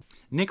easier.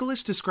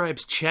 Nicholas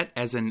describes Chet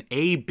as an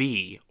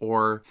AB,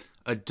 or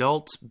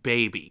adult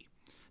baby.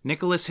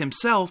 Nicholas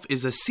himself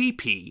is a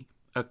CP,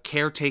 a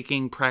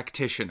caretaking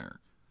practitioner.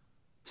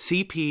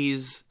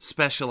 CPs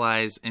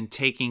specialize in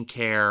taking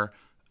care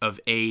of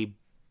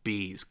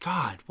ABs.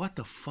 God, what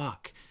the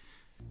fuck?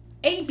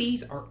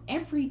 ABs are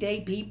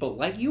everyday people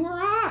like you or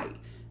I.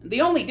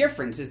 The only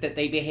difference is that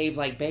they behave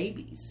like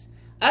babies.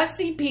 Us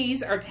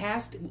CPs are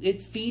tasked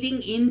with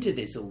feeding into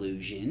this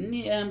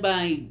illusion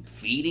by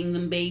feeding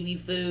them baby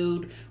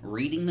food,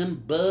 reading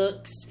them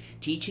books,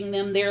 teaching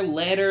them their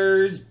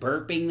letters,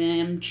 burping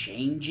them,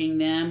 changing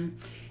them.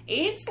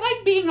 It's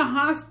like being a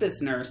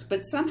hospice nurse,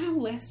 but somehow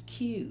less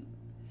cute.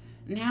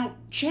 Now,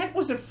 Chet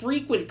was a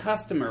frequent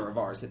customer of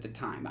ours at the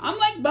time.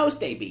 Unlike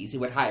most ABs who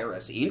would hire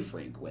us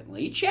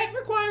infrequently, Chet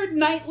required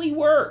nightly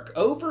work,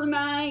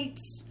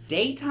 overnights,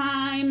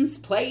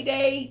 daytimes, play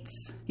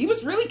dates. He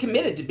was really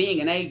committed to being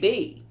an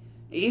AB.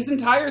 His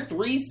entire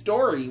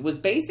 3-story was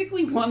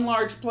basically one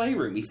large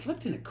playroom. He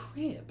slept in a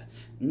crib.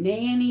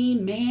 Nanny,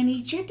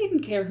 Manny, Chet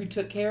didn't care who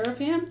took care of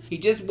him. He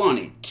just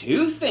wanted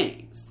 2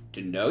 things.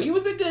 To know he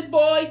was a good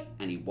boy,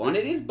 and he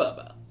wanted his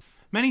bubba.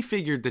 Many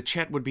figured that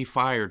Chet would be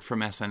fired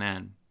from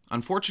SNN.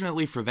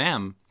 Unfortunately for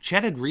them,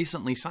 Chet had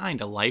recently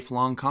signed a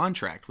lifelong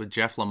contract with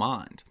Jeff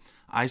Lamond.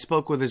 I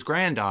spoke with his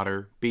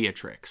granddaughter,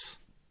 Beatrix.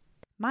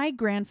 My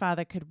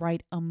grandfather could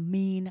write a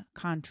mean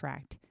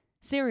contract.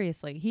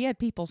 Seriously, he had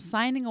people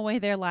signing away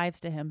their lives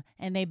to him,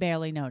 and they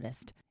barely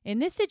noticed. In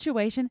this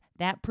situation,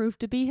 that proved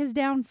to be his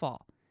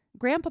downfall.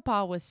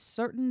 Grandpapa was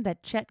certain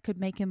that Chet could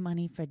make him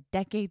money for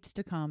decades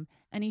to come,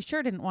 and he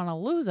sure didn't want to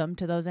lose him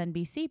to those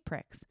NBC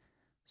pricks.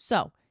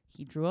 So,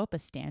 he drew up a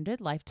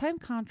standard lifetime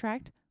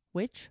contract,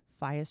 which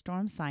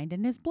Firestorm signed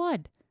in his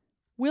blood.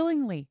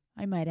 Willingly,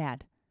 I might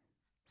add.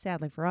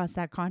 Sadly for us,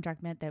 that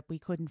contract meant that we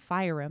couldn't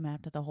fire him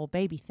after the whole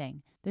baby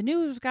thing. The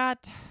news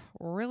got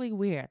really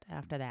weird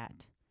after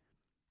that.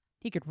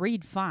 He could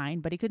read fine,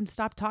 but he couldn't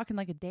stop talking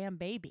like a damn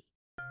baby.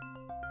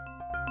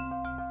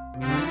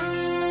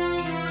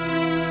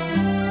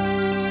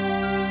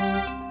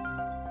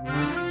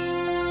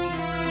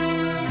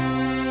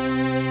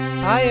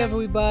 Hi,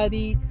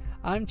 everybody.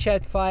 I'm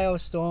Chet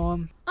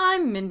Firestorm.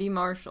 I'm Mindy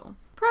Marshall.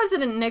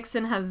 President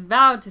Nixon has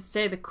vowed to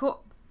stay the course.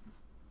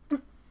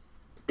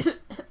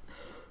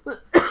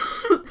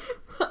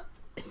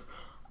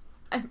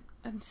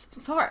 I'm so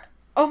sorry.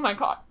 Oh my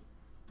god.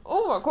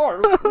 Oh my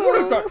god.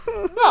 What is that?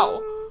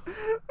 No.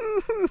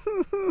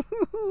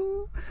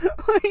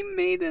 I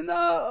made an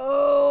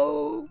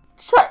uh-oh.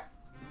 Chet,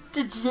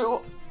 did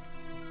you...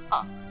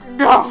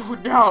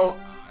 No.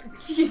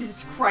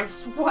 Jesus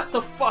Christ, what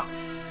the fuck?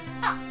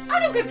 I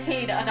don't get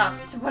paid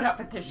enough to put up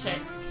with this shit.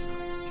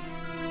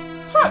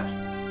 Chet,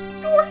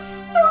 you're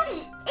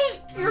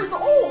 38 years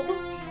old.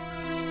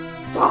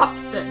 Stop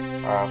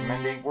this.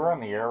 Mindy, we're on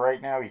the air right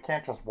now. You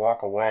can't just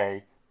walk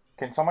away.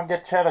 Can someone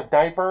get Chet a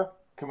diaper?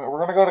 We're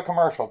going to go to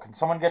commercial. Can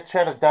someone get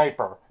Chet a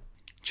diaper?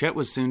 Chet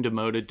was soon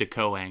demoted to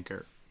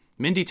co-anchor.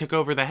 Mindy took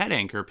over the head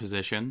anchor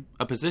position,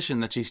 a position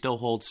that she still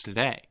holds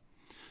today.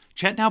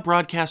 Chet now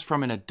broadcasts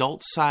from an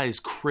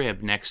adult-sized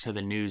crib next to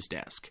the news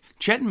desk.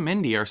 Chet and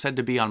Mindy are said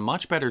to be on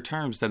much better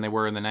terms than they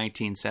were in the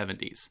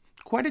 1970s.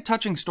 Quite a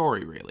touching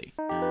story, really.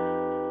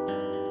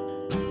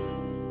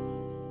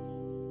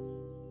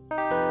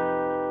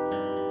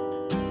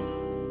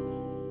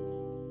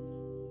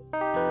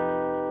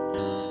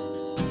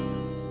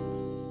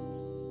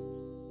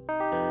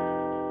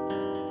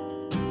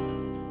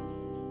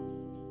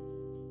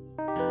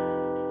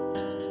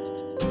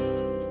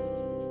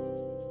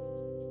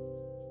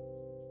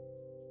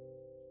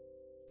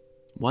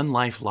 One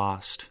life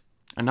lost.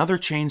 Another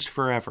changed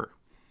forever.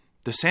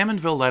 The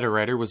Salmonville letter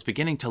writer was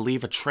beginning to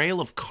leave a trail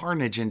of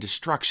carnage and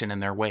destruction in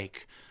their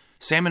wake.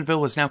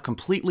 Salmonville was now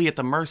completely at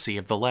the mercy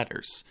of the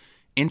letters.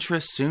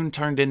 Interest soon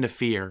turned into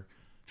fear.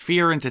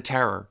 Fear into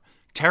terror.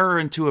 Terror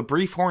into a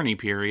brief horny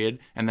period,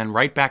 and then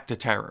right back to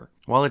terror.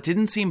 While it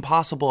didn't seem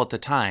possible at the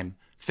time,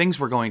 things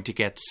were going to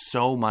get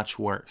so much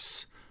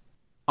worse.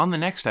 On the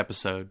next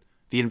episode,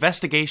 the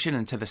investigation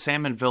into the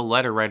Salmonville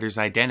letter writer's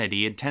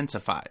identity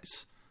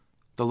intensifies.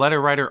 The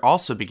letter writer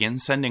also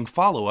begins sending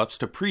follow-ups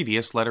to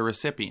previous letter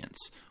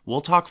recipients.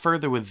 We'll talk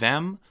further with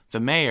them,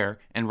 the mayor,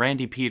 and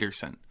Randy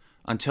Peterson.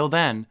 Until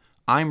then,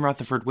 I'm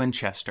Rutherford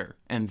Winchester,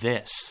 and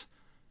this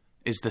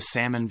is the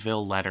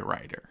Salmonville letter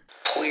writer.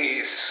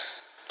 Please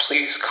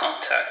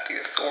contact the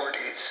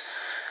authorities.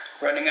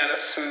 Running out of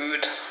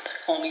food,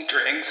 only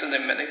drinks in the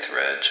mini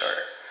fridge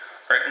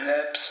are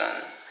nips,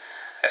 and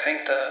I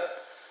think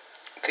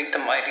the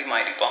Mighty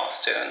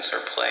Bostons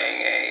are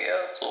playing a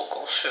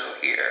local show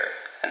here.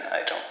 And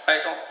I don't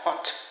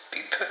want to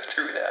be put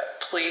through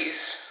that.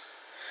 Please,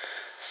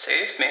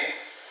 save me.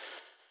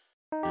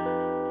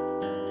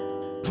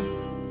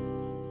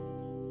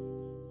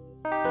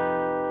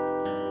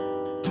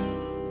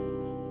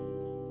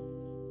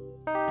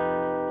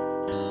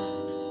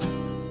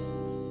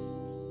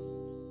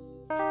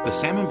 The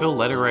Salmonville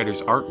letter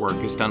writer's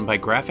artwork is done by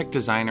graphic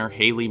designer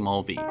Haley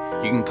Mulvey.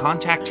 You can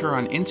contact her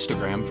on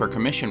Instagram for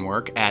commission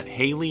work at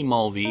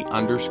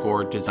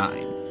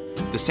HaleyMulvey_design.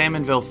 The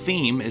Salmonville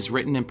theme is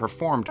written and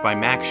performed by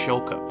Max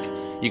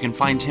Shulkov. You can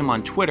find him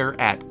on Twitter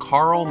at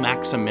Carl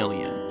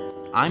Maximilian.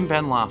 I'm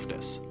Ben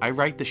Loftus. I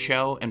write the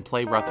show and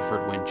play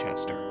Rutherford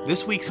Winchester.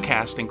 This week's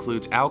cast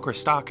includes Al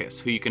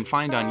Christakis, who you can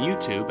find on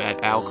YouTube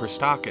at Al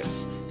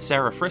Christakis,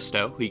 Sarah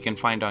Fristo, who you can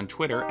find on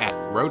Twitter at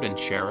Rodent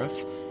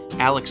Sheriff,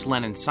 Alex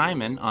Lennon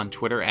Simon on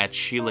Twitter at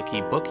Sheila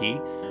Bookie,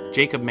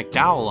 Jacob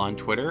McDowell on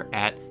Twitter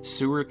at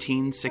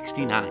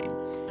Sewerteen69.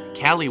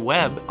 Callie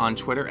Webb on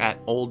Twitter at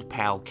Old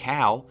Pal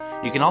Cal.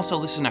 You can also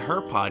listen to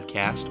her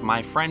podcast,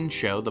 My Friend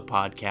Show, the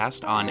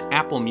podcast, on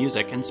Apple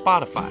Music and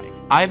Spotify.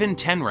 Ivan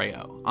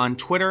Tenrayo on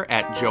Twitter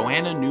at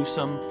Joanna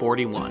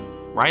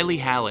Newsom41. Riley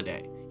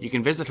Halliday. You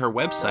can visit her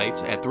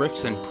websites at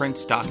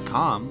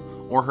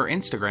thriftsandprints.com or her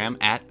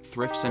Instagram at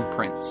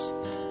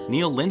thriftsandprints.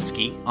 Neil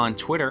Linsky on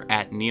Twitter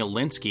at Neil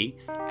Linsky.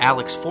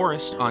 Alex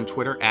Forrest on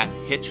Twitter at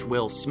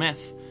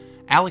HitchWillSmith.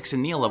 Alex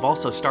and Neil have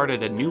also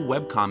started a new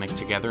webcomic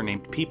together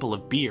named People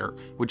of Beer,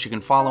 which you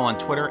can follow on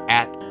Twitter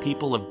at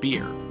People of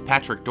Beer.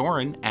 Patrick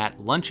Doran at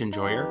Lunch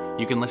Enjoyer.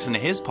 You can listen to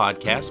his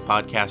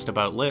podcast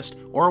About List,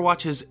 or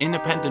watch his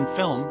independent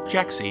film,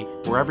 Jexy,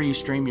 wherever you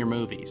stream your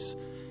movies.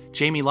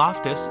 Jamie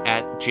Loftus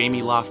at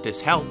Jamie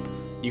Loftus Help.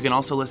 You can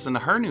also listen to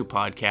her new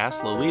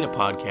podcast, Lolita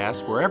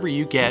Podcast, wherever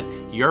you get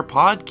your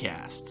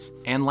podcasts.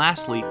 And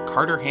lastly,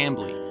 Carter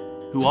Hambley,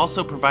 who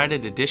also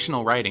provided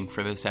additional writing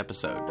for this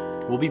episode.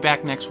 We'll be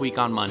back next week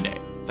on Monday.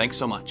 Thanks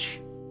so much.